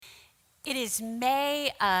It is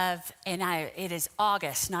it is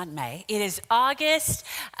August, not May. It is August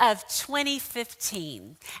of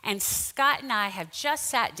 2015. And Scott and I have just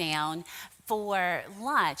sat down for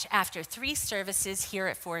lunch after 3 services here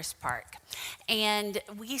at Forest Park. And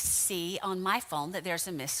we see on my phone that there's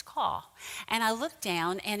a missed call. And I look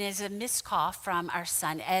down and it's a missed call from our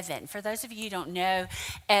son, Evan. For those of you who don't know,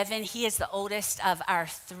 Evan, he is the oldest of our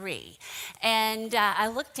 3. And I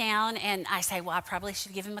look down and I say, well, I probably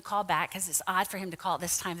should give him a call back because it's odd for him to call at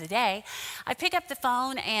this time of the day. I pick up the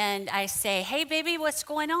phone and I say, hey, baby, what's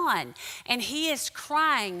going on? And he is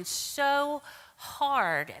crying so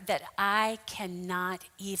hard that I cannot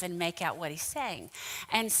even make out what he's saying.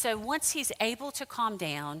 And so once he's able to calm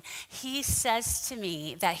down, he says to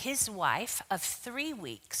me that his wife of 3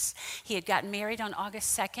 weeks, he had gotten married on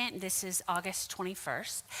August 2nd, this is August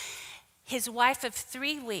 21st. His wife of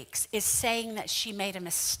 3 weeks is saying that she made a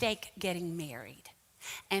mistake getting married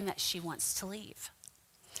and that she wants to leave.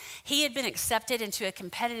 He had been accepted into a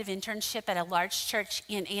competitive internship at a large church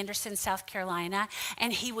in Anderson, South Carolina,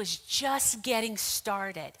 and he was just getting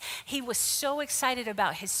started. He was so excited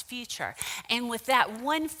about his future. And with that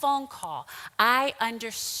one phone call, I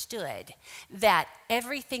understood that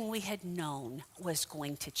everything we had known was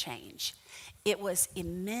going to change. It was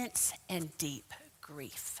immense and deep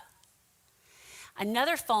grief.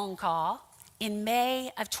 Another phone call in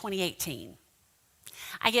May of 2018.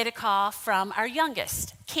 I get a call from our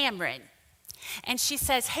youngest, Cameron. And she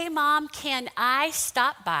says, hey, Mom, can I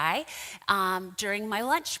stop by during my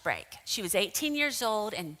lunch break? She was 18 years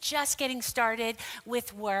old and just getting started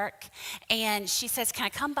with work. And she says, can I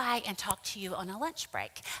come by and talk to you on a lunch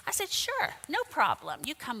break? I said, sure, no problem.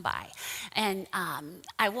 You come by. And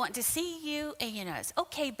I want to see you. And, it's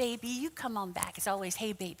okay, baby. You come on back. It's always,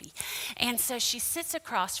 hey, baby. And so she sits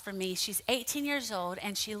across from me. She's 18 years old.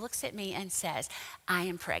 And she looks at me and says, I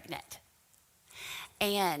am pregnant.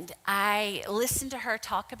 And I listened to her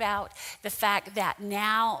talk about the fact that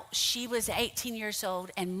now she was 18 years old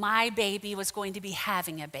and my baby was going to be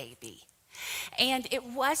having a baby. And it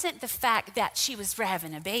wasn't the fact that she was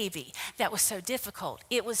having a baby that was so difficult.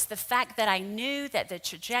 It was the fact that I knew that the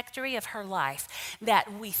trajectory of her life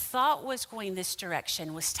that we thought was going this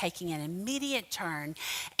direction was taking an immediate turn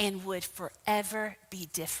and would forever be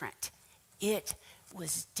different. It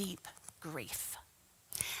was deep grief.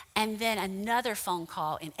 And then another phone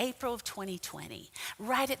call in April of 2020,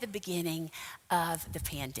 right at the beginning of the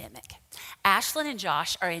pandemic. Ashlyn and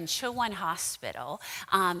Josh are in Chowan Hospital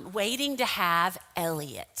waiting to have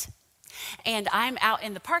Elliot. And I'm out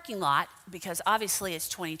in the parking lot because obviously it's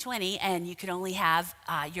 2020 and you can only have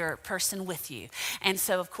your person with you. And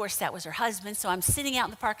so, of course, that was her husband. So I'm sitting out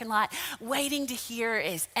in the parking lot waiting to hear,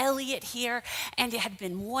 is Elliot here? And it had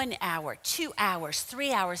been 1 hour, 2 hours,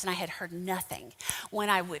 3 hours, and I had heard nothing. When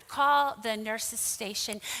I would call the nurse's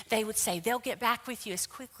station, they would say, they'll get back with you as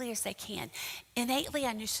quickly as they can. Innately,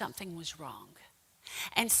 I knew something was wrong.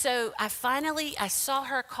 And so I saw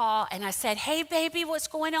her call and I said, hey, baby, what's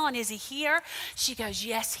going on? Is he here? She goes,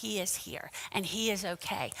 yes, he is here and he is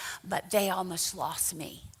okay, but they almost lost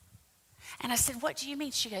me. And I said, what do you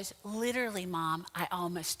mean? She goes, literally, Mom, I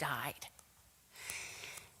almost died.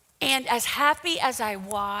 And as happy as I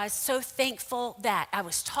was, so thankful that I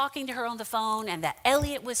was talking to her on the phone and that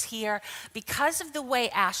Elliot was here, because of the way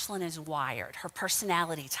Ashlyn is wired, her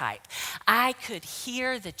personality type, I could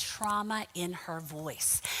hear the trauma in her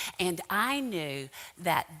voice. And I knew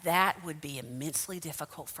that that would be immensely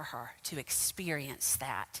difficult for her to experience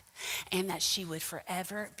that, and that she would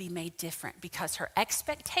forever be made different because her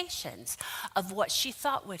expectations of what she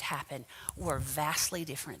thought would happen were vastly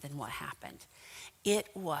different than what happened. It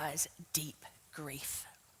was deep grief.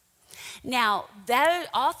 Now,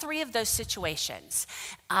 all 3 of those situations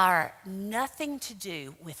are nothing to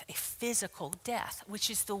do with a physical death,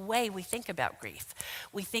 which is the way we think about grief.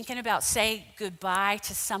 We're thinking about say goodbye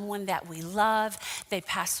to someone that we love. They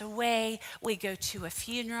pass away. We go to a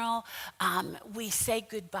funeral. We say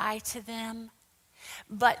goodbye to them.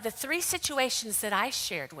 But the 3 situations that I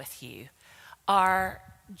shared with you are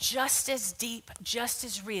just as deep, just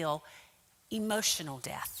as real, emotional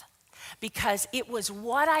death, because it was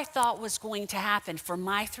what I thought was going to happen for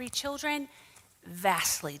my 3 children,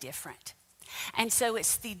 vastly different. And so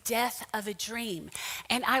it's the death of a dream.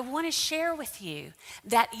 And I want to share with you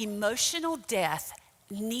that emotional death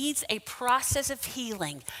needs a process of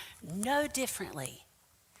healing no differently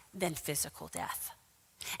than physical death.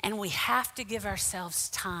 And we have to give ourselves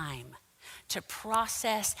time to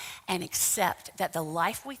process and accept that the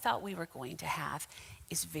life we thought we were going to have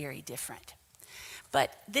is very different.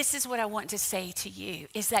 But this is what I want to say to you,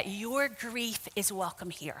 is that your grief is welcome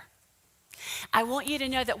here. I want you to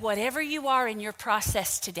know that whatever you are in your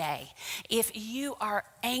process today, if you are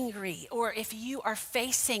angry or if you are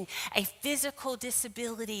facing a physical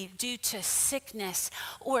disability due to sickness,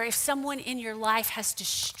 or if someone in your life has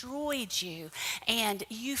destroyed you and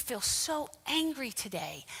you feel so angry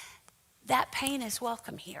today, that pain is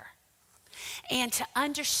welcome here. And to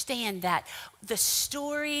understand that the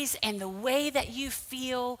stories and the way that you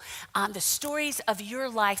feel, the stories of your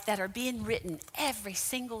life that are being written every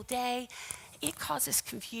single day, it causes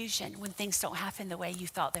confusion when things don't happen the way you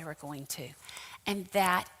thought they were going to. And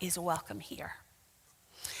that is welcome here.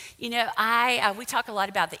 You know, we talk a lot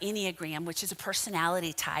about the Enneagram, which is a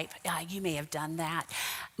personality type. You may have done that.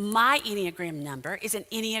 My Enneagram number is an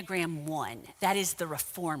Enneagram 1. That is the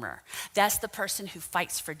reformer. That's the person who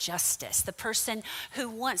fights for justice, the person who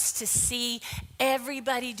wants to see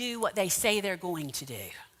everybody do what they say they're going to do.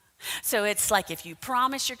 So it's like, if you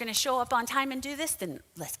promise you're going to show up on time and do this, then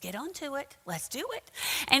let's get on to it. Let's do it.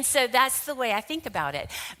 And so that's the way I think about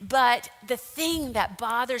it. But the thing that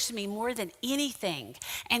bothers me more than anything,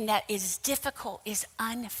 and that is difficult, is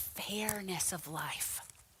unfairness of life.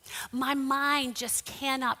 My mind just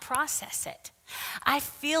cannot process it. I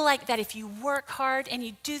feel like that if you work hard and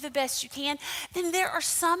you do the best you can, then there are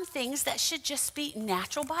some things that should just be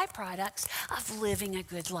natural byproducts of living a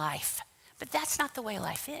good life. But that's not the way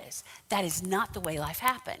life is. That is not the way life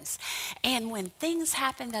happens. And when things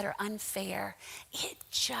happen that are unfair, it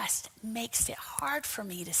just makes it hard for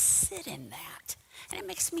me to sit in that. And it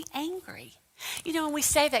makes me angry. You know, when we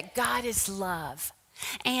say that God is love,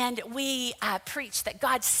 and we preach that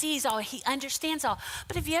God sees all, he understands all.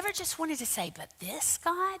 But have you ever just wanted to say, but this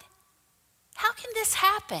God? How can this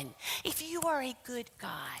happen if you are a good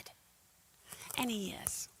God? And he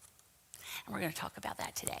is. And we're going to talk about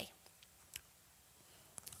that today.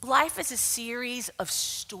 Life is a series of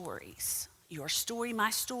stories, your story, my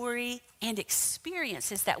story, and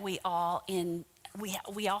experiences that we all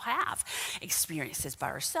have. Experiences by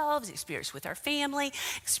ourselves, experience with our family,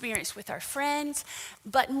 experience with our friends.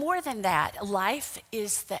 But more than that, life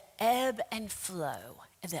is the ebb and flow,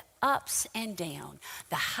 the ups and downs,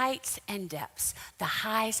 the heights and depths, the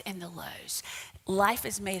highs and the lows. Life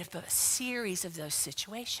is made up of a series of those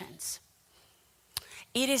situations.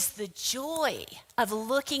 It is the joy of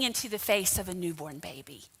looking into the face of a newborn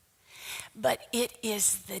baby, but it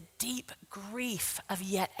is the deep grief of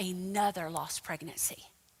yet another lost pregnancy.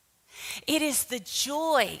 It is the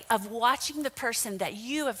joy of watching the person that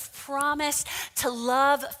you have promised to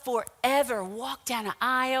love forever walk down an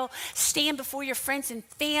aisle, stand before your friends and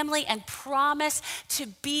family and promise to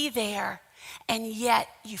be there. And yet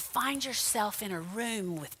you find yourself in a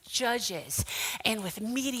room with judges and with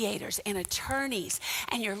mediators and attorneys,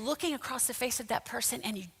 and you're looking across the face of that person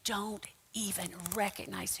and you don't even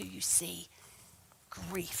recognize who you see.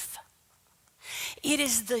 Grief. It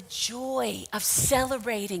is the joy of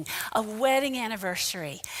celebrating a wedding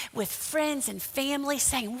anniversary with friends and family,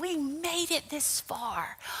 saying, we made it this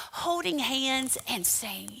far, holding hands and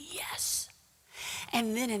saying yes.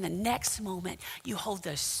 And then in the next moment, you hold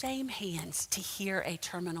those same hands to hear a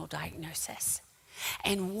terminal diagnosis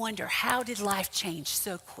and wonder, how did life change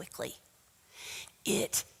so quickly?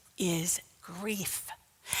 It is grief.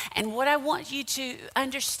 And what I want you to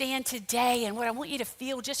understand today, and what I want you to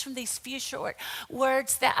feel just from these few short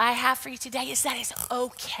words that I have for you today, is that it's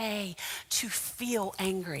okay to feel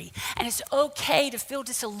angry. And it's okay to feel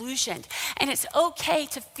disillusioned. And it's okay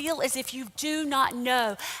to feel as if you do not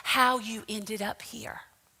know how you ended up here.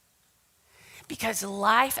 Because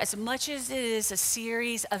life, as much as it is a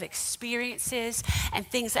series of experiences and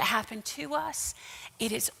things that happen to us,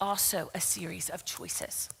 it is also a series of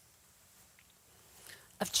choices.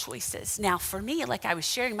 Now, for me, like I was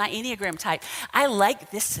sharing my Enneagram type, I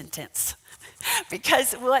like this sentence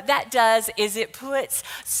because what that does is it puts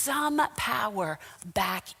some power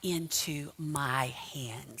back into my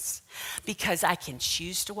hands, because I can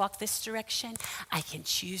choose to walk this direction, I can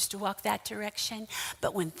choose to walk that direction,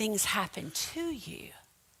 but when things happen to you,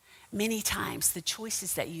 many times the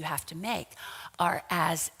choices that you have to make are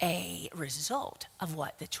as a result of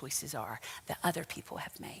what the choices are that other people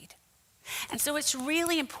have made. And so it's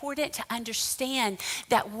really important to understand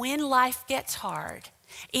that when life gets hard,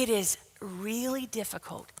 it is really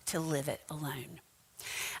difficult to live it alone.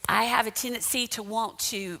 I have a tendency to want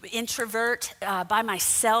to introvert by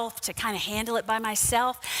myself, to kind of handle it by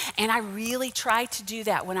myself. And I really tried to do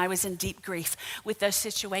that when I was in deep grief with those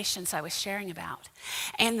situations I was sharing about.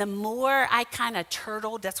 And the more I kind of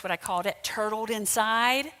turtled, that's what I called it, turtled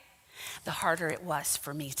inside, the harder it was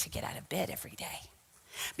for me to get out of bed every day.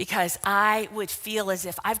 because I would feel as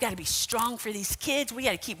if I've got to be strong for these kids. We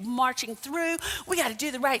got to keep marching through. We got to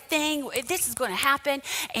do the right thing. This is going to happen,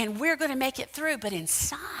 and we're going to make it through. But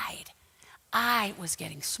inside, I was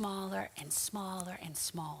getting smaller and smaller and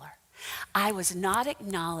smaller. I was not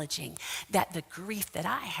acknowledging that the grief that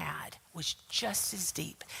I had was just as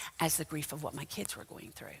deep as the grief of what my kids were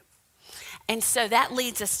going through. And so that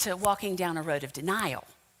leads us to walking down a road of denial.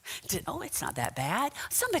 Oh, it's not that bad.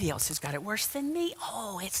 Somebody else has got it worse than me.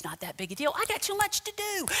 Oh, it's not that big a deal. I got too much to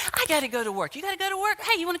do. I got to go to work. You got to go to work?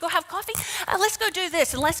 Hey, you want to go have coffee? Let's go do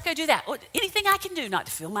this and let's go do that. Anything I can do not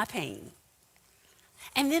to feel my pain.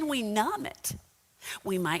 And then we numb it.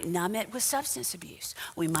 We might numb it with substance abuse.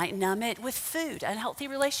 We might numb it with food, unhealthy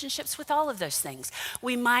relationships with all of those things.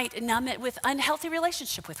 We might numb it with unhealthy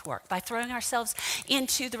relationship with work by throwing ourselves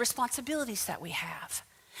into the responsibilities that we have.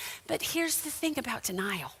 But here's the thing about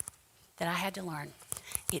denial that I had to learn.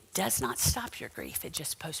 It does not stop your grief. It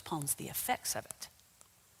just postpones the effects of it.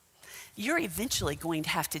 You're eventually going to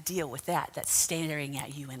have to deal with that that's staring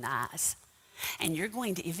at you in the eyes. And you're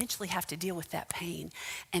going to eventually have to deal with that pain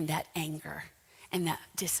and that anger and that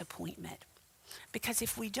disappointment. Because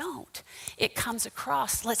if we don't, it comes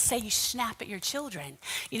across, let's say you snap at your children.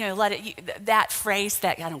 That phrase,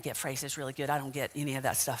 that I don't get phrases really good. I don't get any of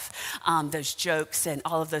that stuff, those jokes and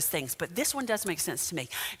all of those things. But this one does make sense to me.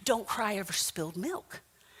 Don't cry over spilled milk.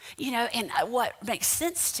 And what makes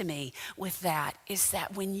sense to me with that is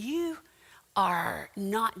that when you are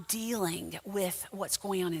not dealing with what's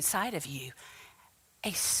going on inside of you,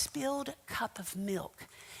 a spilled cup of milk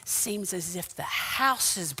seems as if the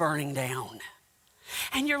house is burning down.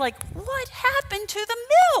 And you're like, what happened to the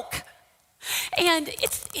milk? And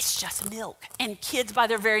it's just milk. And kids, by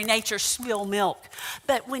their very nature, spill milk.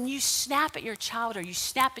 But when you snap at your child, or you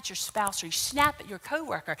snap at your spouse, or you snap at your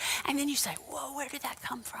coworker, and then you say, whoa, where did that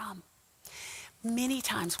come from? Many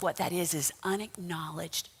times what that is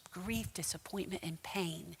unacknowledged grief, disappointment, and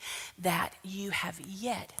pain that you have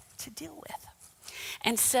yet to deal with.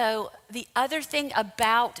 And so the other thing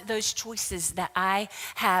about those choices that I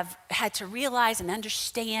have had to realize and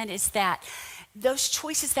understand is that those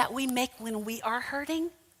choices that we make when we are hurting,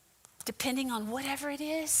 depending on whatever it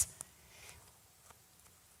is,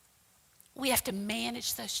 we have to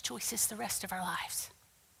manage those choices the rest of our lives.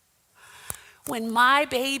 When my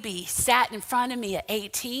baby sat in front of me at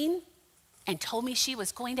 18 and told me she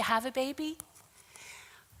was going to have a baby,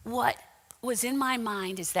 what was in my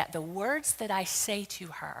mind is that the words that I say to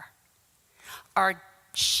her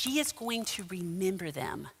she is going to remember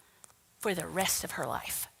them for the rest of her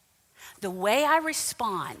life. The way I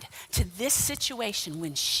respond to this situation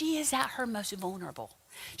when she is at her most vulnerable,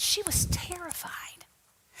 she was terrified.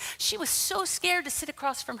 She was so scared to sit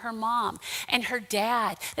across from her mom and her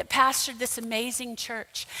dad that pastored this amazing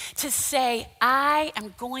church to say, I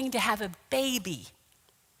am going to have a baby.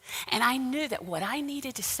 And I knew that what I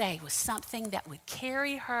needed to say was something that would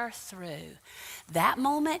carry her through that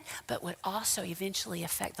moment, but would also eventually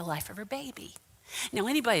affect the life of her baby. Now,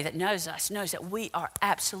 anybody that knows us knows that we are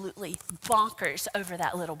absolutely bonkers over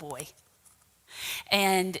that little boy.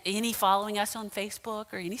 And any following us on Facebook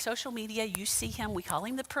or any social media, you see him, we call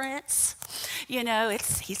him the Prince.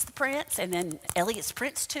 He's the Prince, and then Elliot's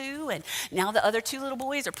Prince 2, and now the other two little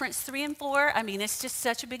boys are Prince 3 and 4. I mean, it's just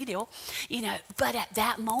such a big deal, But at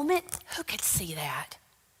that moment, who could see that?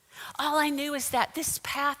 All I knew is that this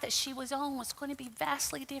path that she was on was going to be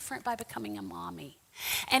vastly different by becoming a mommy.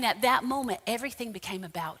 And at that moment, everything became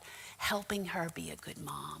about helping her be a good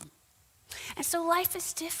mom. And so life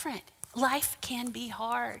is different. Life can be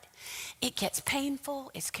hard. It gets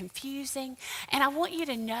painful, it's confusing, and I want you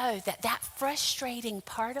to know that that frustrating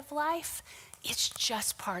part of life, it's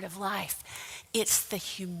just part of life. It's the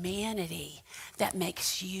humanity that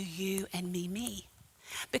makes you, you, and me.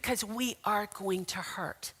 Because we are going to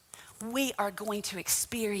hurt. We are going to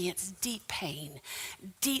experience deep pain,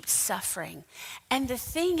 deep suffering. And the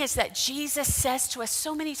thing is that Jesus says to us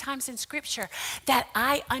so many times in Scripture that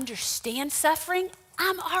I understand suffering.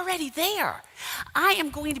 I'm already there. I am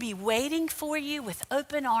going to be waiting for you with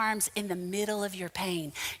open arms in the middle of your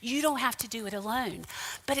pain. You don't have to do it alone.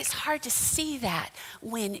 But it's hard to see that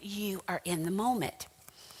when you are in the moment.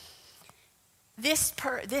 This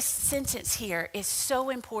sentence here is so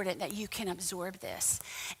important that you can absorb this,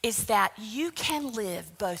 is that you can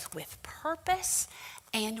live both with purpose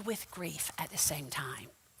and with grief at the same time.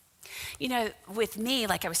 With me,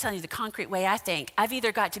 like I was telling you, the concrete way I think, I've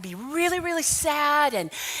either got to be really, really sad and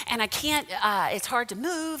I can't, it's hard to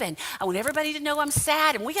move, and I want everybody to know I'm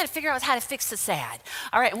sad, and we got to figure out how to fix the sad.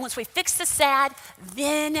 All right, and once we fix the sad,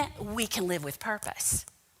 then we can live with purpose.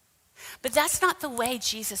 But that's not the way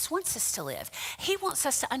Jesus wants us to live. He wants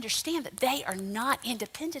us to understand that they are not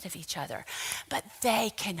independent of each other, but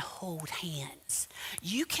they can hold hands.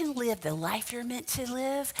 You can live the life you're meant to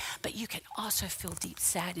live, but you can also feel deep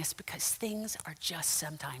sadness because things are just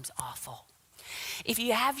sometimes awful. If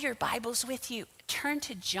you have your Bibles with you, turn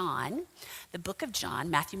to John, the book of John,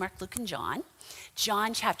 Matthew, Mark, Luke, and John.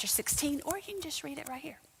 John chapter 16, or you can just read it right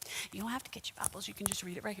here. You don't have to get your Bibles, you can just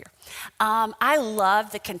read it right here. I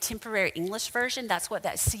love the contemporary English version. That's what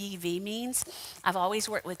that CEV means. I've always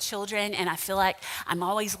worked with children, and I feel like I'm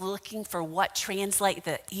always looking for what translates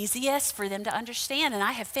the easiest for them to understand, and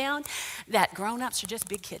I have found that grown-ups are just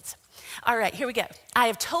big kids. All right, here we go. I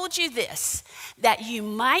have told you this, that you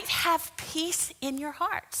might have peace in your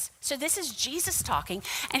hearts. So this is Jesus talking,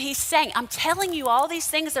 and he's saying, I'm telling you all these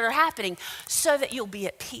things that are happening so that you'll be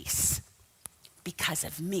at peace because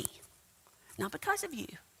of me, not because of you,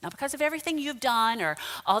 not because of everything you've done or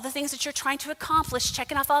all the things that you're trying to accomplish,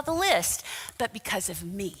 checking off all the list, but because of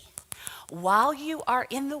me. While you are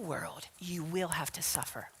in the world, you will have to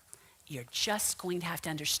suffer. You're just going to have to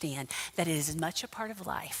understand that it is as much a part of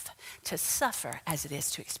life to suffer as it is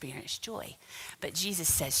to experience joy. But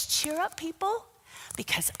Jesus says, cheer up, people,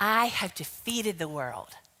 because I have defeated the world.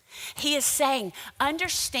 He is saying,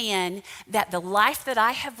 understand that the life that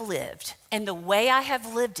I have lived and the way I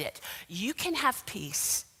have lived it, you can have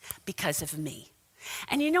peace because of me.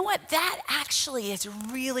 And you know what? That actually is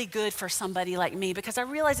really good for somebody like me because I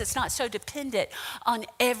realize it's not so dependent on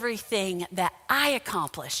everything that I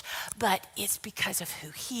accomplish, but it's because of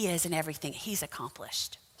who he is and everything he's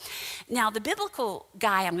accomplished. Now, the biblical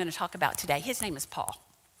guy I'm going to talk about today, his name is Paul.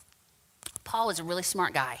 Paul is a really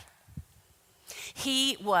smart guy.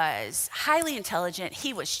 He was highly intelligent.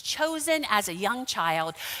 He was chosen as a young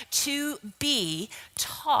child to be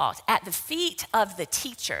taught at the feet of the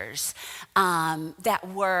teachers that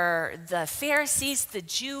were the Pharisees, the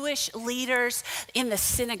Jewish leaders in the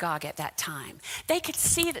synagogue at that time. They could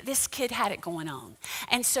see that this kid had it going on.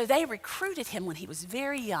 And so they recruited him when he was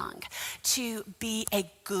very young to be a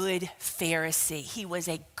good Pharisee. He was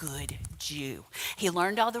a good Jew. He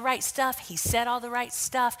learned all the right stuff. He said all the right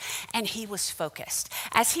stuff, and he was focused.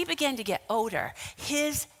 As he began to get older,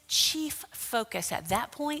 his chief focus at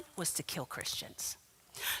that point was to kill Christians.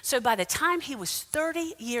 So by the time he was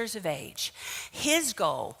 30 years of age, his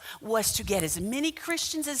goal was to get as many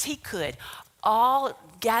Christians as he could all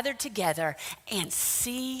gathered together and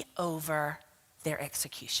see over their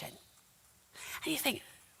execution. And you think,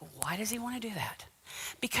 why does he want to do that?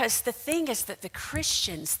 Because the thing is that the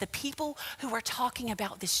Christians, the people who are talking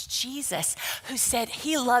about this Jesus, who said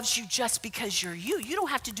he loves you just because you're you, you don't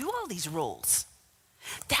have to do all these rules.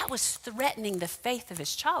 That was threatening the faith of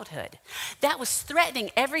his childhood. That was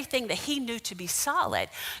threatening everything that he knew to be solid.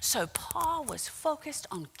 So Paul was focused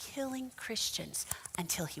on killing Christians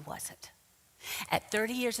until he wasn't. At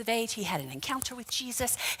 30 years of age, he had an encounter with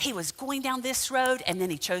Jesus. He was going down this road, and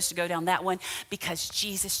then he chose to go down that one because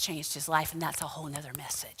Jesus changed his life, and that's a whole nother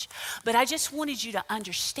message. But I just wanted you to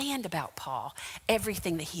understand about Paul,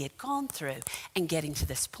 everything that he had gone through and getting to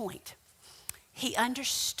this point. He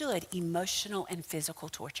understood emotional and physical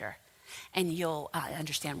torture, and you'll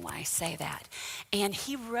understand why I say that. And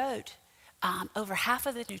he wrote over half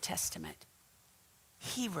of the New Testament.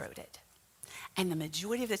 He wrote it. And the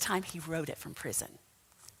majority of the time he wrote it from prison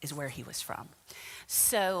is where he was from.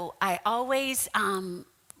 So I always,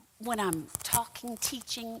 when I'm talking,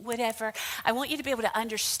 teaching, whatever, I want you to be able to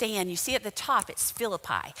understand. You see at the top, it's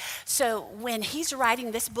Philippi. So when he's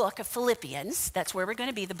writing this book of Philippians, that's where we're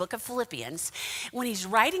going to be, the book of Philippians. When he's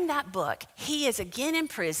writing that book, he is again in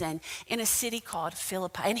prison in a city called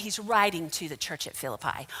Philippi, and he's writing to the church at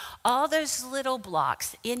Philippi. All those little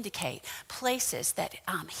blocks indicate places that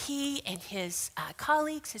he and his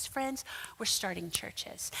colleagues, his friends, were starting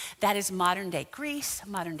churches. That is modern day Greece,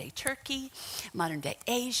 modern day Turkey, modern day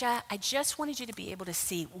Asia. I just wanted you to be able to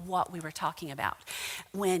see what we were talking about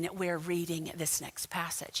when we're reading this next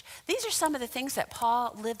passage. These are some of the things that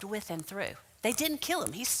Paul lived with and through. They didn't kill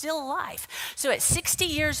him. He's still alive. So at 60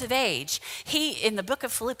 years of age, in the book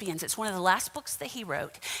of Philippians, it's one of the last books that he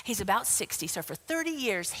wrote. He's about 60. So for 30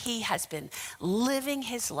 years, he has been living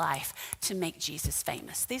his life to make Jesus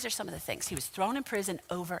famous. These are some of the things. He was thrown in prison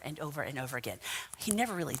over and over and over again. He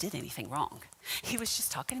never really did anything wrong. He was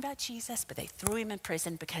just talking about Jesus, but they threw him in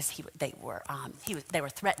prison because they were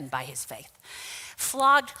threatened by his faith.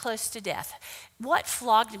 Flogged close to death. What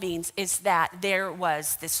flogged means is that there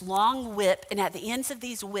was this long whip, and at the ends of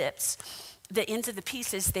these whips, the ends of the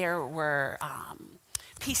pieces, there were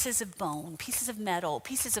pieces of bone, pieces of metal,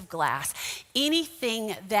 pieces of glass,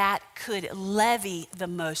 anything that could levy the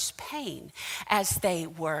most pain as they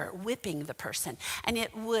were whipping the person. And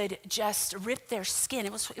it would just rip their skin.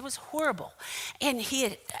 It was horrible. And he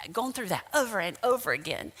had gone through that over and over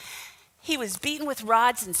again. He was beaten with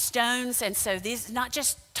rods and stones, and so these, not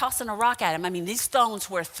just tossing a rock at him, I mean, these stones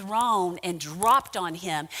were thrown and dropped on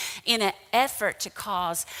him in an effort to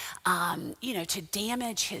cause, to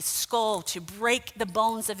damage his skull, to break the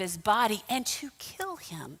bones of his body, and to kill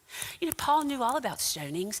him. Paul knew all about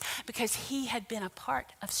stonings because he had been a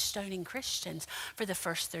part of stoning Christians for the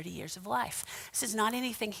first 30 years of life. This is not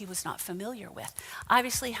anything he was not familiar with.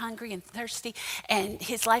 Obviously hungry and thirsty, and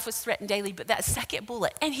his life was threatened daily, but that second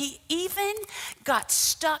bullet, and he even got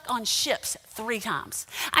stuck on ships 3 times.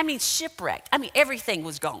 I mean, shipwrecked. I mean, everything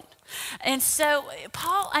was gone. And so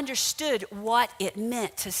Paul understood what it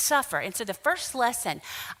meant to suffer. And so the first lesson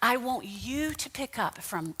I want you to pick up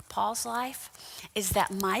from Paul's life is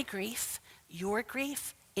that my grief, your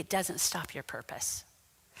grief, it doesn't stop your purpose.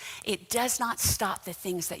 It does not stop the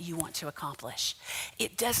things that you want to accomplish.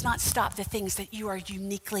 It does not stop the things that you are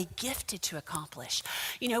uniquely gifted to accomplish.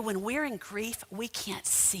 When we're in grief, we can't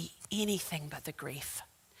see anything but the grief.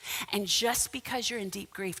 And just because you're in deep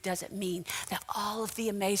grief doesn't mean that all of the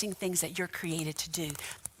amazing things that you're created to do,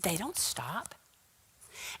 they don't stop.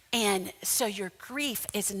 And so your grief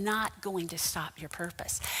is not going to stop your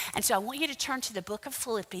purpose. And so I want you to turn to the book of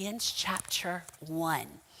Philippians, chapter 1.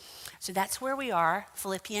 So that's where we are.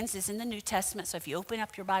 Philippians is in the New Testament. So if you open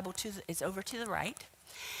up your Bible, it's over to the right.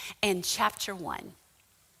 And chapter 1.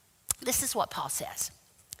 This is what Paul says.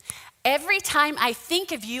 Every time I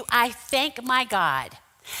think of you, I thank my God.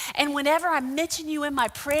 And whenever I mention you in my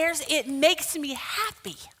prayers, it makes me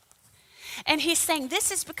happy. And he's saying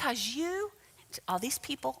this is because you, all these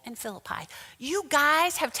people in Philippi, you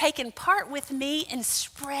guys have taken part with me in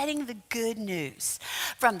spreading the good news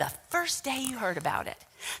from the first day you heard about it.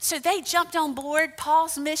 So they jumped on board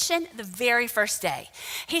Paul's mission the very first day.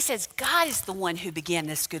 He says, God is the one who began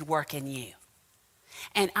this good work in you.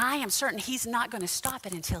 And I am certain he's not going to stop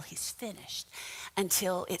it until he's finished,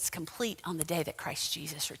 until it's complete on the day that Christ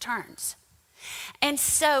Jesus returns. And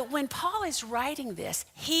so when Paul is writing this,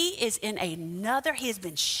 he has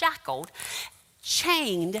been shackled,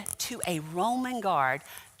 chained to a Roman guard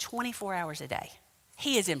 24 hours a day.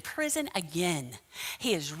 He is in prison again.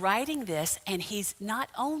 He is writing this, and he's not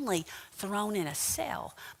only thrown in a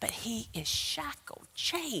cell, but he is shackled,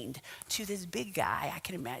 chained to this big guy, I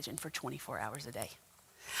can imagine, for 24 hours a day.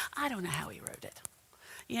 I don't know how he wrote it.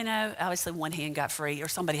 Obviously one hand got free or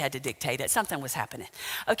somebody had to dictate it. Something was happening.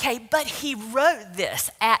 Okay, but he wrote this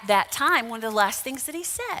at that time, one of the last things that he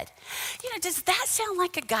said. Does that sound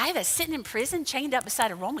like a guy that's sitting in prison chained up beside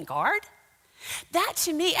a Roman guard? That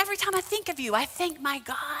to me, every time I think of you, I thank my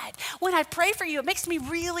God. When I pray for you, it makes me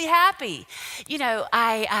really happy.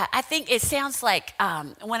 I think it sounds like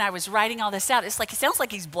when I was writing all this out, it sounds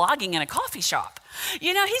like he's blogging in a coffee shop.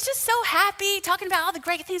 He's just so happy talking about all the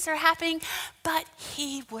great things that are happening, but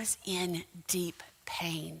he was in deep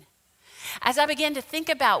pain. As I began to think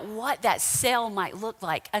about what that cell might look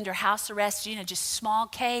like under house arrest, just small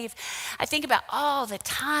cave, I think about all the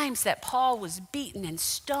times that Paul was beaten and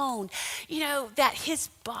stoned, that his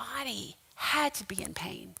body had to be in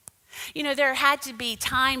pain. There had to be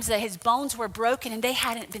times that his bones were broken and they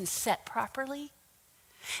hadn't been set properly.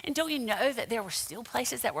 And don't you know that there were still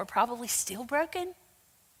places that were probably still broken?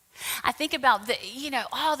 I think about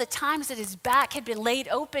all the times that his back had been laid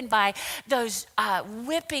open by those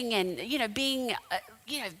whipping and, being,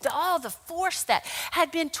 all the force that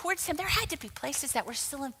had been towards him. There had to be places that were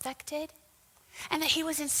still infected and that he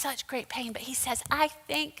was in such great pain. But he says, I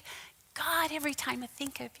thank God every time I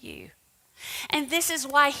think of you. And this is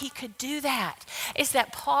why he could do that, is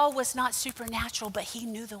that Paul was not supernatural, but he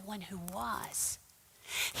knew the one who was.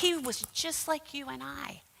 He was just like you and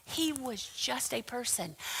I. He was just a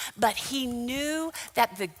person, but he knew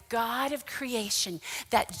that the God of creation,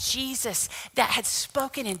 that Jesus, that had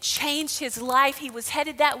spoken and changed his life, he was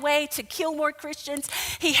headed that way to kill more Christians.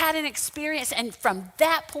 He had an experience, and from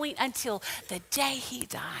that point until the day he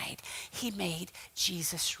died, he made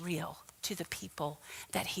Jesus real to the people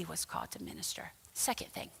that he was called to minister.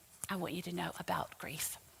 Second thing I want you to know about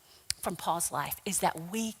grief from Paul's life is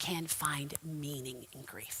that we can find meaning in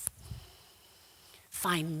grief.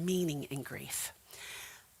 Find meaning in grief.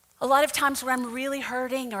 A lot of times when I'm really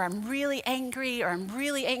hurting or I'm really angry or I'm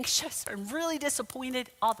really anxious or I'm really disappointed,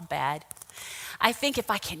 all the bad, I think if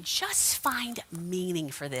I can just find meaning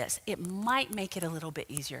for this, it might make it a little bit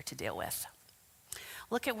easier to deal with.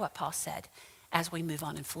 Look at what Paul said as we move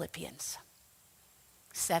on in Philippians.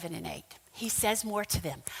 7 and 8. He says more to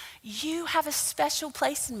them. You have a special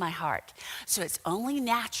place in my heart, so it's only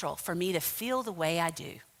natural for me to feel the way I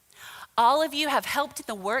do. All of you have helped in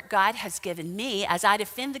the work God has given me as I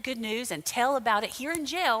defend the good news and tell about it here in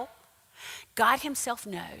jail. God himself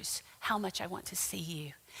knows how much I want to see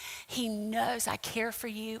you. He knows I care for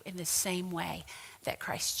you in the same way that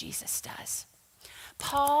Christ Jesus does.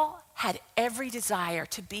 Paul had every desire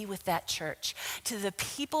to be with that church, to the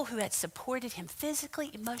people who had supported him physically,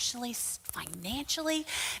 emotionally, financially.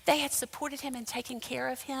 They had supported him and taken care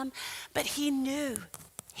of him, but he knew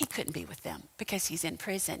he couldn't be with them because he's in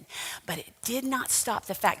prison. But it did not stop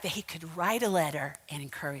the fact that he could write a letter and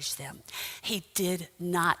encourage them. He did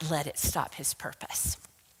not let it stop his purpose.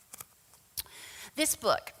 This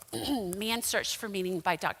book, Man's Search for Meaning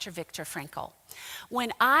by Dr. Viktor Frankl.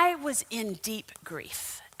 When I was in deep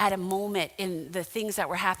grief at a moment in the things that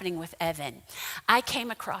were happening with Evan, I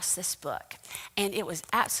came across this book, and it was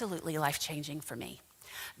absolutely life-changing for me.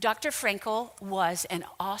 Dr. Frankl was an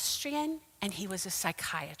Austrian, and he was a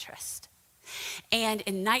psychiatrist. And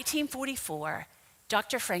in 1944,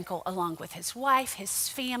 Dr. Frankl, along with his wife, his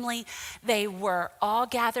family, they were all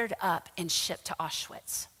gathered up and shipped to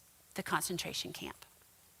Auschwitz, the concentration camp.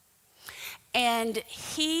 And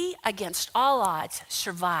he, against all odds,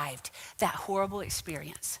 survived that horrible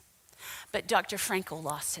experience. But Dr. Frankl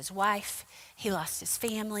lost his wife, he lost his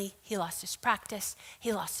family, he lost his practice,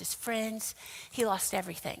 he lost his friends, he lost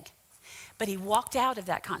everything. But he walked out of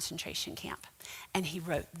that concentration camp and he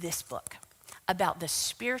wrote this book about the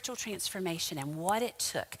spiritual transformation and what it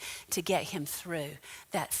took to get him through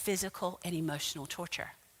that physical and emotional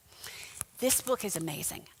torture. This book is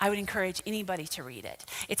amazing. I would encourage anybody to read it.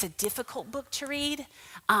 It's a difficult book to read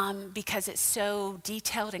because it's so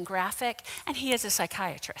detailed and graphic, and he is a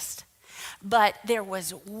psychiatrist. But there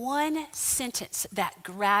was one sentence that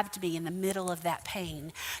grabbed me in the middle of that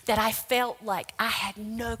pain that I felt like I had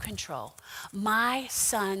no control. My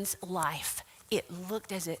son's life, it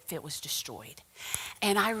looked as if it was destroyed.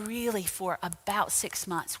 And I really, for about 6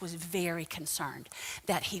 months, was very concerned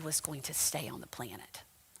that he was going to stay on the planet.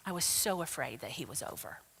 I was so afraid that he was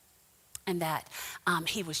over and that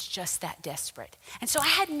he was just that desperate. And so I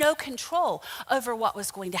had no control over what was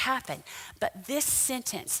going to happen. But this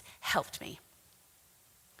sentence helped me.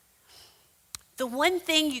 The one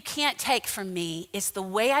thing you can't take from me is the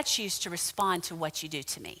way I choose to respond to what you do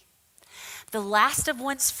to me. The last of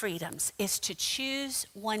one's freedoms is to choose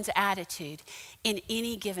one's attitude in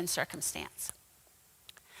any given circumstance.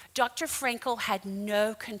 Dr. Frankl had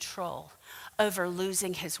no control over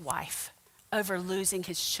losing his wife, over losing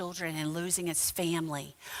his children and losing his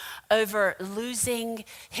family, over losing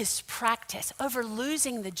his practice, over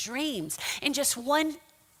losing the dreams. In just one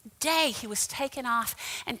day, he was taken off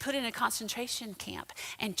and put in a concentration camp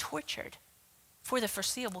and tortured for the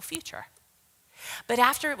foreseeable future. But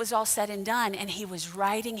after it was all said and done and he was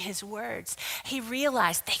writing his words, he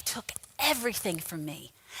realized they took everything from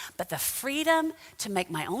me, but the freedom to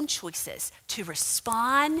make my own choices, to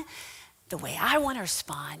respond the way I want to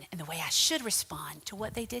respond and the way I should respond to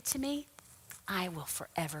what they did to me, I will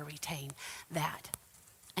forever retain that.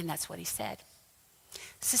 And that's what he said.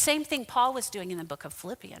 It's the same thing Paul was doing in the book of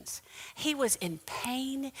Philippians. He was in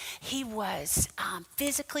pain. He was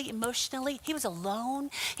physically, emotionally. He was alone.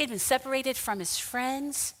 He had been separated from his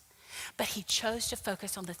friends, but he chose to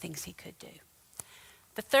focus on the things he could do.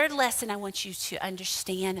 The third lesson I want you to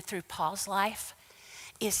understand through Paul's life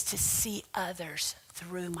is to see others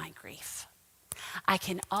through my grief. I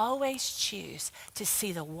can always choose to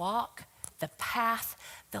see the walk, the path,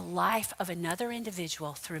 the life of another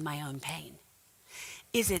individual through my own pain.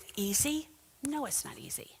 Is it easy? No, it's not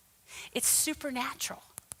easy. It's supernatural.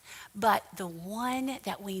 But the one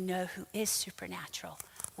that we know who is supernatural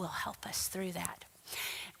will help us through that.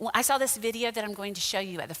 Well, I saw this video that I'm going to show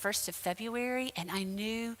you at the 1st of February, and I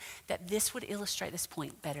knew that this would illustrate this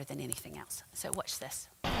point better than anything else. So watch this.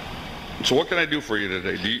 So what can I do for you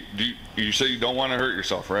today? You say you don't want to hurt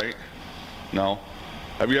yourself, right? No?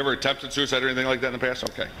 Have you ever attempted suicide or anything like that in the past?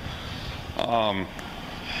 Okay.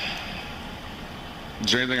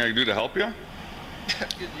 Is there anything I can do to help you? I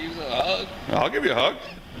could use a hug. I'll give you a hug.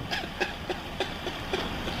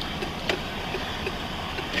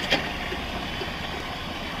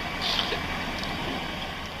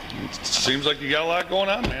 Seems like you got a lot going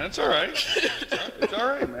on, man. It's all right. It's all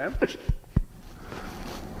right, man.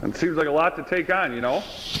 It seems like a lot to take on, you know?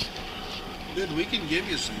 Dude, we can get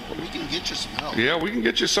you some help. Yeah, we can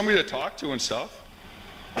get you somebody to talk to and stuff.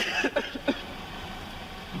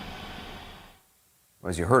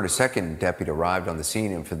 As you heard, a second deputy arrived on the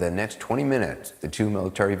scene, and for the next 20 minutes, the two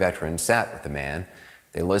military veterans sat with the man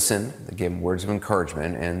They listened, they gave him words of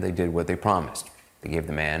encouragement, and they did what they promised. They gave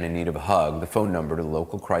the man in need of a hug the phone number to the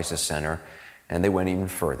local crisis center, and they went even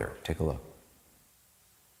further. Take a look.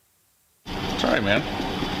 It's all right, man.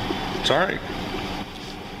 It's all right.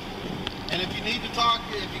 And if you need to talk,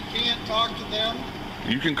 if you can't talk to them,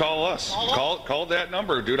 You can call us. Call that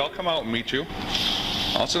number, dude. I'll come out and meet you.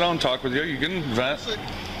 I'll sit down and talk with you. You can vent. sit- All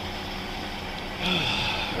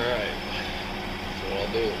right. That's what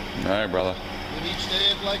I'll do. All right, brother. we need to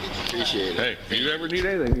stay it like it's Appreciate it. Hey, if you ever need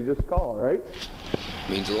anything, you just call, all right?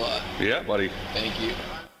 Means a lot. Yeah, buddy. Thank you.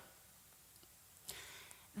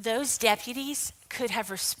 Those deputies could have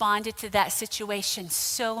responded to that situation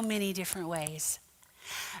so many different ways.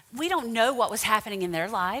 We don't know what was happening in their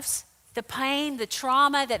lives, the pain, the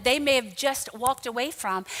trauma that they may have just walked away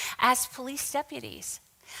from as police deputies.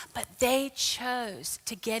 But they chose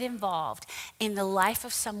to get involved in the life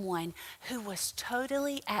of someone who was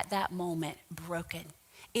totally at that moment broken.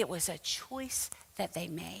 It was a choice that they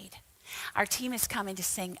made. Our team is coming to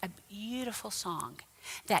sing a beautiful song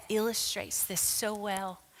that illustrates this so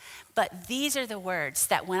well. But these are the words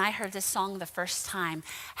that when I heard this song the first time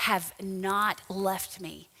have not left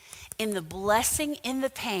me. In the blessing, in the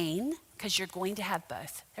pain, because you're going to have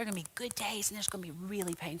both. There are going to be good days and there's going to be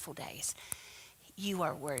really painful days. You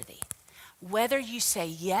are worthy. Whether you say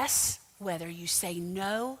yes, whether you say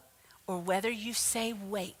no, or whether you say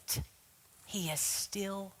wait, he is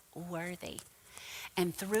still worthy.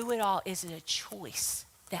 And through it all is a choice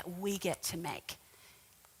that we get to make.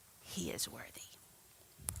 He is worthy.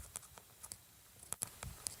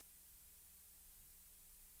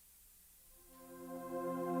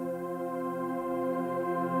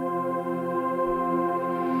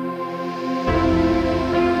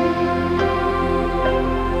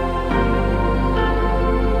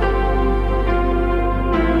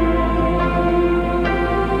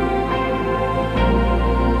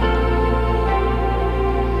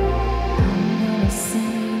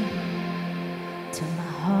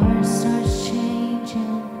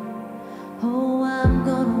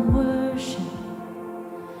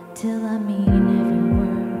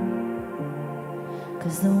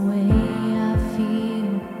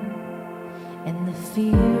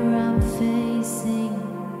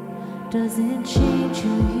 Doesn't change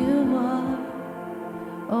who you are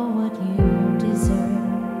or what you deserve.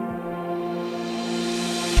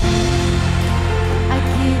 I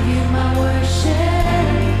give you my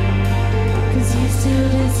worship, 'cause you still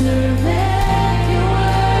deserve it. You're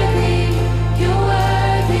worthy, you're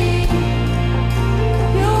worthy,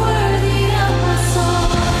 you're worthy of my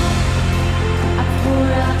song. I pour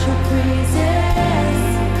out your praises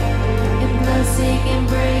in blessing and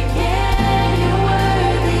breaking.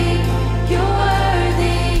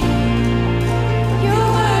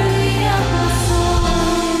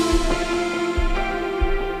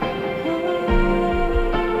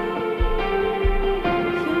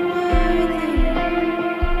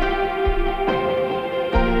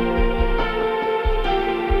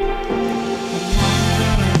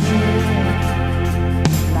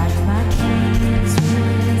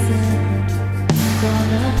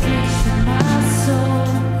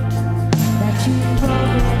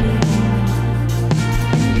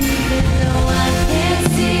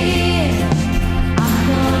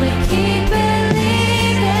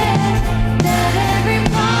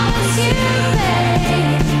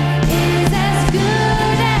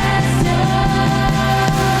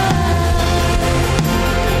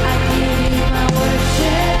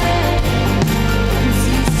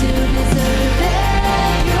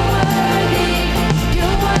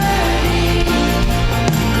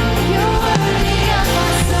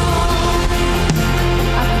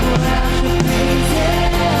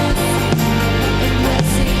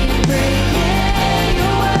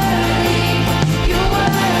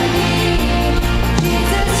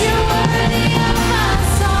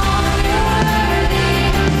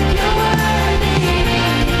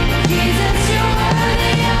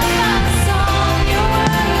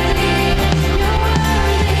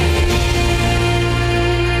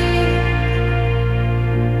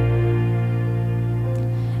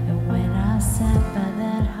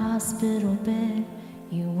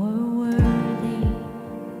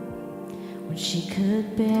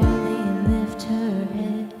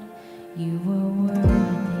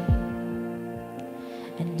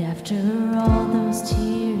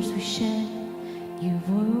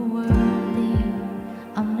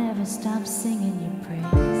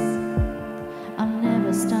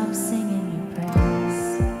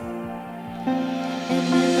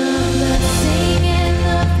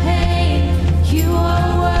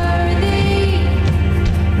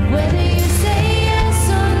 Whether you say yes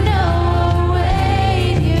or no, or wait.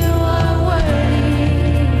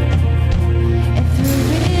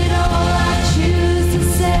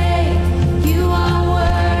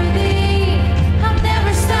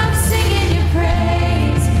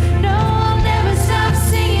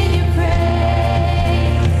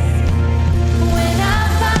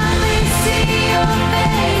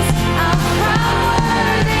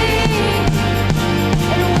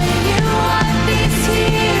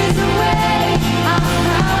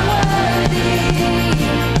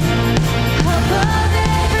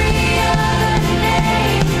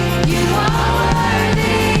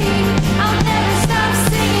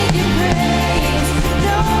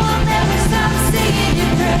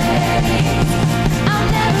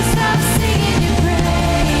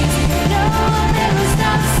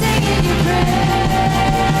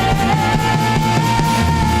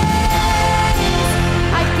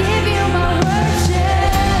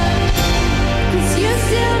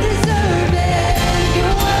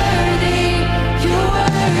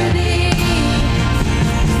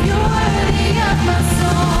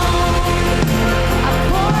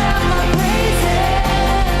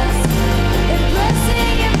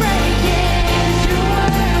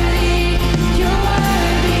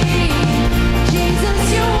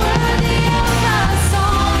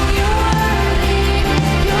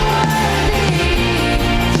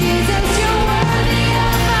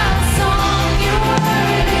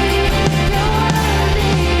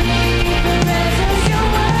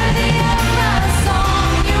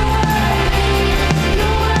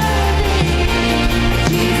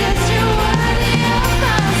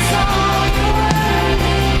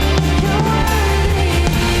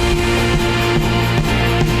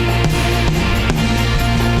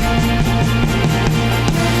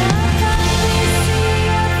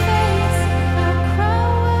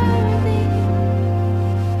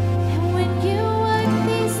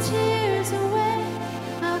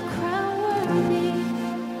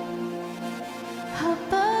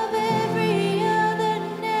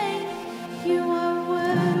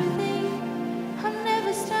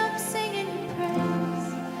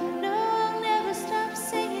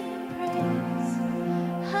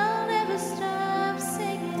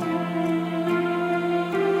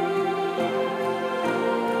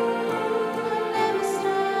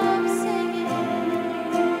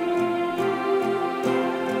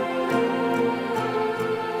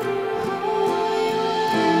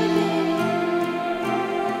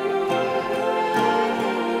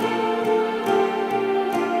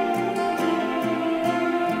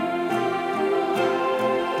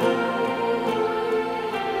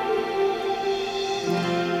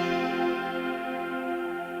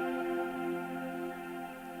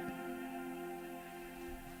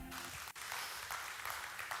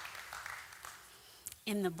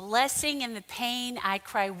 In the blessing and the pain, I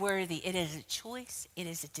cry worthy. It is a choice. It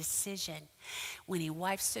is a decision. When he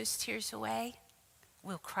wipes those tears away,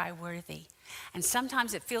 we'll cry worthy. And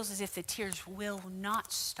sometimes it feels as if the tears will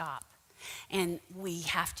not stop. And we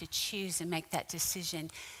have to choose and make that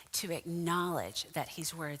decision to acknowledge that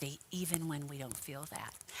he's worthy, even when we don't feel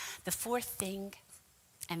that. The fourth thing,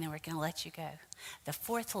 and then we're going to let you go. The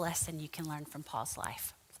fourth lesson you can learn from Paul's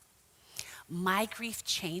life. My grief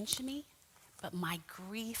changed me, but my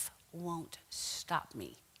grief won't stop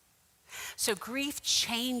me. So grief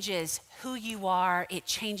changes who you are. It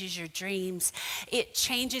changes your dreams. It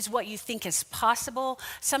changes what you think is possible.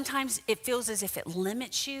 Sometimes it feels as if it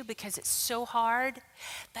limits you because it's so hard,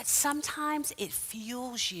 but sometimes it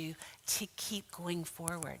fuels you to keep going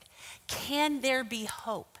forward. Can there be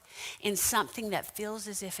hope in something that feels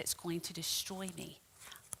as if it's going to destroy me?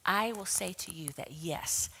 I will say to you that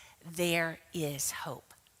yes, there is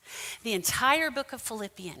hope. The entire book of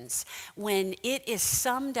Philippians, when it is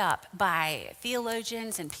summed up by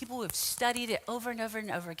theologians and people who have studied it over and over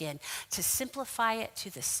and over again, to simplify it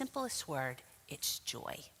to the simplest word, it's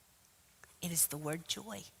joy. It is the word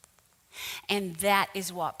joy. And that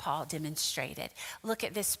is what Paul demonstrated. Look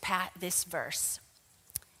at this verse.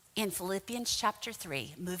 In Philippians chapter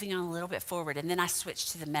 3, moving on a little bit forward, and then I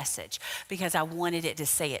switched to the Message because I wanted it to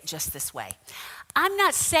say it just this way. I'm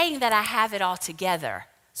not saying that I have it all together.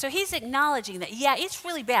 So he's acknowledging that, yeah, it's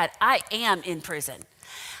really bad. I am in prison.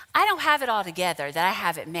 I don't have it all together, that I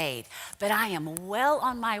have it made, but I am well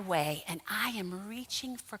on my way, and I am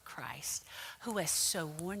reaching for Christ, who has so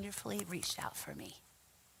wonderfully reached out for me.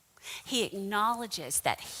 He acknowledges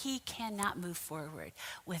that he cannot move forward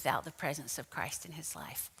without the presence of Christ in his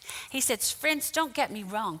life. He says, friends, don't get me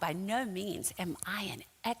wrong. By no means am I an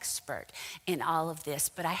expert in all of this,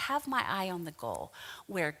 but I have my eye on the goal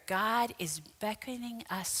where God is beckoning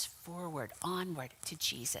us forward, onward to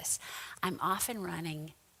Jesus. I'm often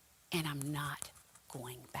running and I'm not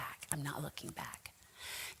going back. I'm not looking back.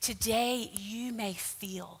 Today, you may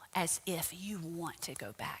feel as if you want to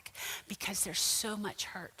go back because there's so much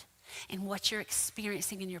hurt in what you're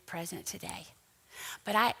experiencing in your present today.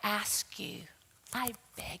 But I ask you, I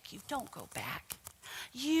beg you, don't go back.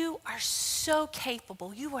 You are so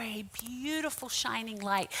capable. You are a beautiful shining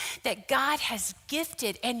light that God has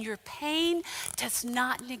gifted, and your pain does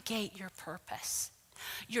not negate your purpose.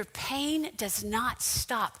 Your pain does not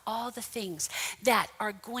stop all the things that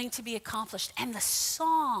are going to be accomplished and the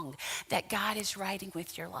song that God is writing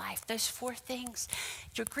with your life. Those four things.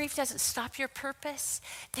 Your grief doesn't stop your purpose.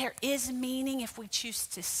 There is meaning if we choose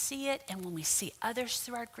to see it, and when we see others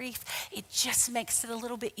through our grief, it just makes it a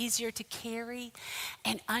little bit easier to carry.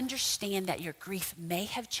 And understand that your grief may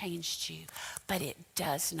have changed you, but it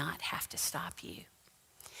does not have to stop you.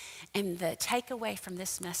 And the takeaway from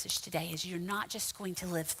this message today is you're not just going to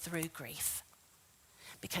live through grief,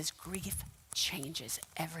 because grief changes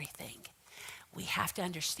everything. We have to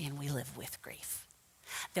understand we live with grief.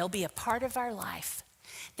 There'll be a part of our life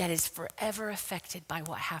that is forever affected by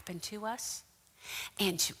what happened to us.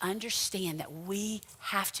 And to understand that we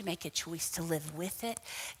have to make a choice to live with it,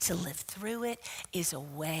 to live through it, is a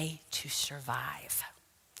way to survive.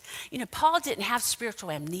 You know, Paul didn't have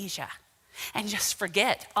spiritual amnesia and just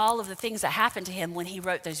forget all of the things that happened to him when he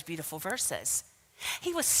wrote those beautiful verses.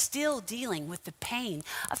 He was still dealing with the pain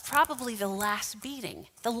of probably the last beating,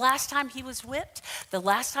 the last time he was whipped, the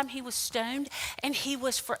last time he was stoned, and he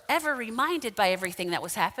was forever reminded by everything that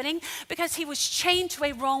was happening because he was chained to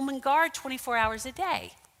a Roman guard 24 hours a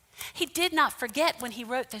day. He did not forget when he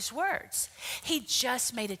wrote those words. He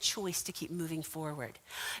just made a choice to keep moving forward.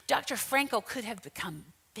 Dr. Frankl could have become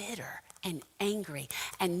bitter and angry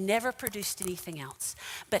and never produced anything else.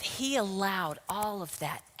 But he allowed all of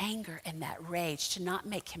that anger and that rage to not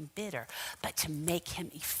make him bitter, but to make him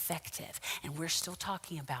effective. And we're still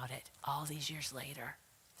talking about it all these years later.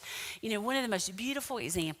 You know, one of the most beautiful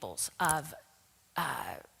examples of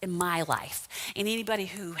in my life, and anybody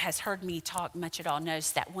who has heard me talk much at all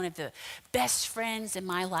knows that one of the best friends in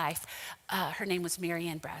my life, her name was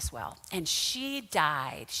Marianne Braswell, and she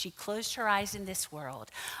died. She closed her eyes in this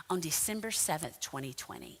world on December 7th,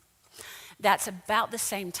 2020. That's about the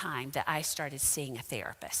same time that I started seeing a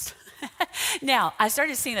therapist. Now, I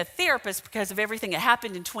started seeing a therapist because of everything that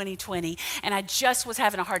happened in 2020, and I just was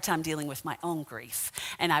having a hard time dealing with my own grief.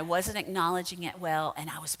 And I wasn't acknowledging it well, and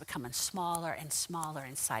I was becoming smaller and smaller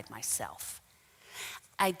inside myself.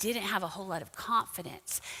 I didn't have a whole lot of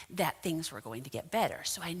confidence that things were going to get better,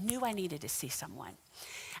 so I knew I needed to see someone.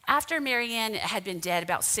 After Marianne had been dead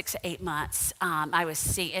about 6 to 8 months, I was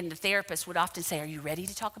seeing, and the therapist would often say, "Are you ready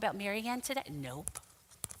to talk about Marianne today?" Nope.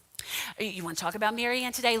 You want to talk about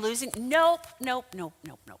Marianne today losing? Nope.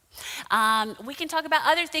 We can talk about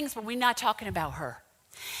other things, but we're not talking about her.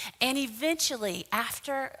 And eventually,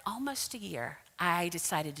 after almost a year, I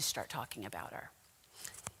decided to start talking about her.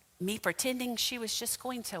 Me pretending she was just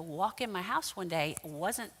going to walk in my house one day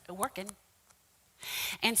wasn't working.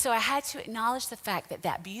 And so I had to acknowledge the fact that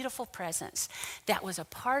that beautiful presence that was a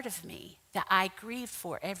part of me, that I grieved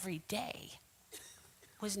for every day,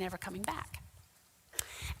 was never coming back.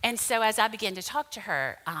 And so as I began to talk to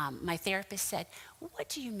her, my therapist said, "What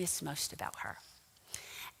do you miss most about her?"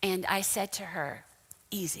 And I said to her,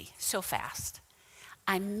 easy, so fast,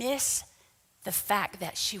 "I miss the fact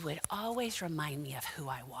that she would always remind me of who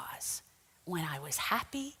I was. When I was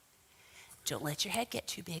happy, don't let your head get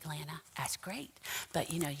too big, Lana. That's great.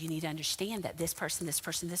 But you need to understand that this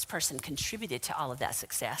person contributed to all of that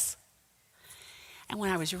success. And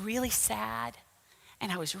when I was really sad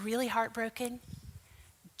and I was really heartbroken,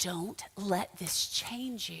 don't let this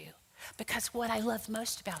change you. Because what I love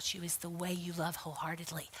most about you is the way you love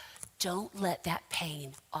wholeheartedly. Don't let that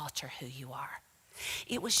pain alter who you are."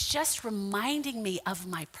 It was just reminding me of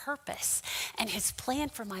my purpose and his plan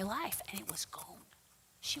for my life, and it was gone.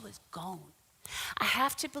 She was gone. I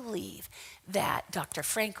have to believe that Dr.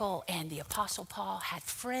 Frankl and the Apostle Paul had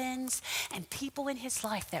friends and people in his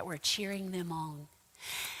life that were cheering them on.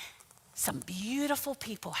 Some beautiful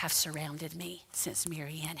people have surrounded me since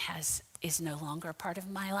Marianne is no longer a part of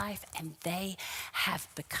my life, and they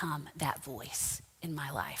have become that voice in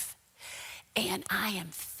my life. And I am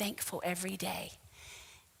thankful every day.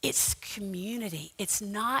 It's community. It's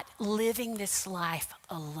not living this life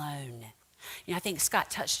alone. I think Scott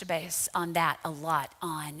touched base on that a lot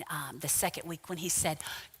on the second week when he said,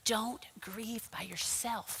 don't grieve by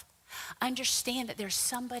yourself. Understand that there's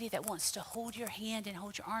somebody that wants to hold your hand and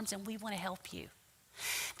hold your arms, and we want to help you.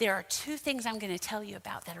 There are two things I'm going to tell you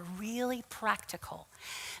about that are really practical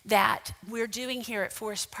that we're doing here at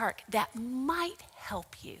Forest Park that might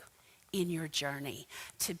help you in your journey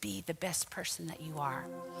to be the best person that you are.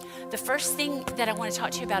 The first thing that I want to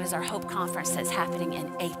talk to you about is our Hope Conference that's happening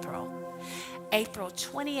in April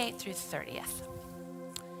 28th through 30th.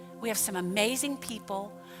 We have some amazing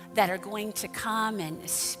people that are going to come and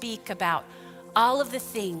speak about all of the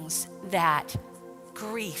things that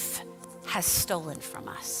grief has stolen from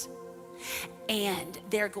us. And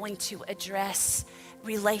they're going to address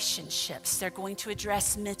relationships. They're going to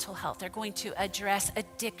address mental health. They're going to address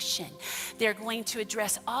addiction. They're going to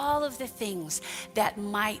address all of the things that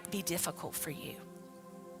might be difficult for you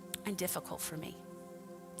and difficult for me.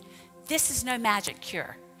 This is no magic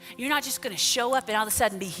cure. You're not just going to show up and all of a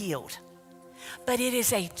sudden be healed. But it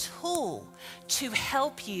is a tool to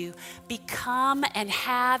help you become and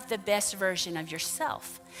have the best version of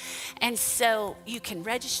yourself. And so you can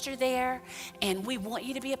register there, and we want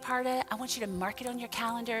you to be a part of it. I want you to mark it on your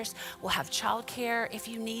calendars. We'll have childcare if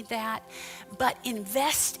you need that. But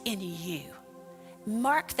invest in you.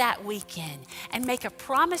 Mark that weekend and make a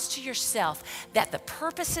promise to yourself that the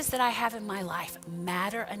purposes that I have in my life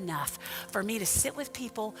matter enough for me to sit with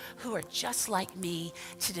people who are just like me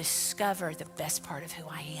to discover the best part of who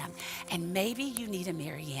I am. And maybe you need a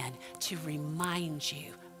Marianne to remind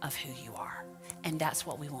you of who you are. And that's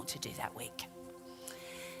what we want to do that week.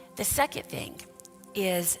 The second thing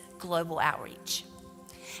is global outreach.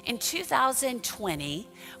 In 2020,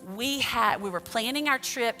 we were planning our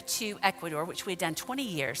trip to Ecuador, which we had done 20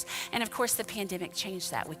 years. And of course, the pandemic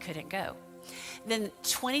changed that. We couldn't go. Then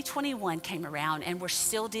 2021 came around, and we're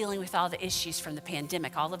still dealing with all the issues from the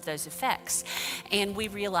pandemic, all of those effects. And we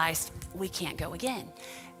realized we can't go again.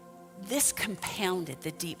 This compounded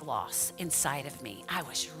the deep loss inside of me. I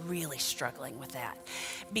was really struggling with that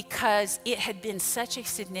because it had been such a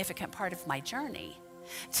significant part of my journey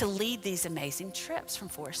to lead these amazing trips from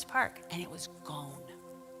Forest Park, and it was gone.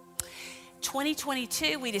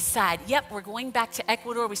 2022, we decide, we're going back to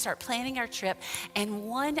Ecuador. We start planning our trip, and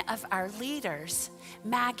one of our leaders,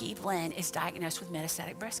 Maggie Blinn, is diagnosed with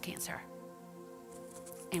metastatic breast cancer.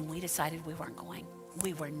 And we decided we weren't going.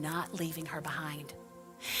 We were not leaving her behind.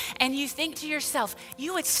 And you think to yourself,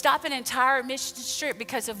 you would stop an entire mission trip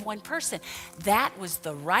because of one person. That was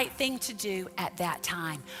the right thing to do at that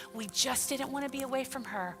time. We just didn't want to be away from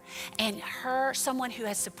her. And someone who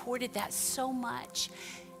has supported that so much,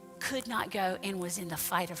 could not go and was in the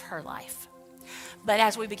fight of her life. But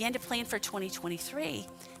as we began to plan for 2023,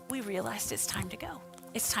 we realized it's time to go.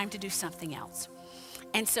 It's time to do something else.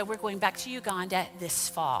 And so we're going back to Uganda this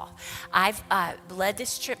fall. I've led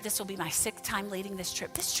this trip. This will be my 6th time leading this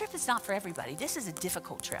trip. This trip is not for everybody. This is a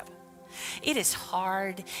difficult trip. It is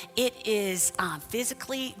hard. It is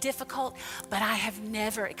physically difficult, but I have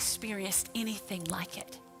never experienced anything like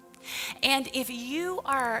it. And if you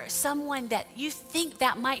are someone that you think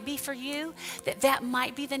that might be for you, that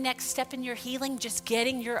might be the next step in your healing, just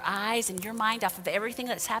getting your eyes and your mind off of everything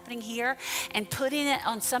that's happening here and putting it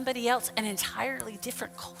on somebody else, an entirely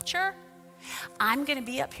different culture, I'm going to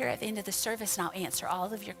be up here at the end of the service and I'll answer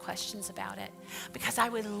all of your questions about it, because I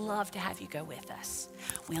would love to have you go with us.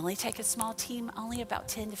 We only take a small team, only about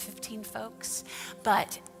 10 to 15 folks,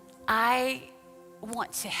 but I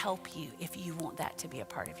want to help you if you want that to be a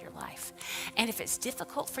part of your life. And if it's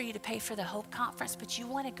difficult for you to pay for the Hope Conference, but you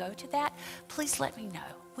want to go to that, please let me know.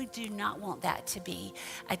 We do not want that to be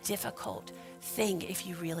a difficult thing if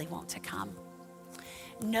you really want to come.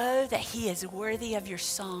 Know that he is worthy of your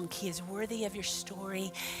song. He is worthy of your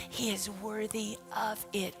story. He is worthy of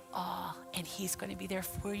it all. And he's going to be there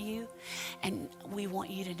for you. And we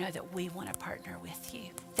want you to know that we want to partner with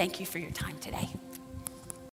you. Thank you for your time today.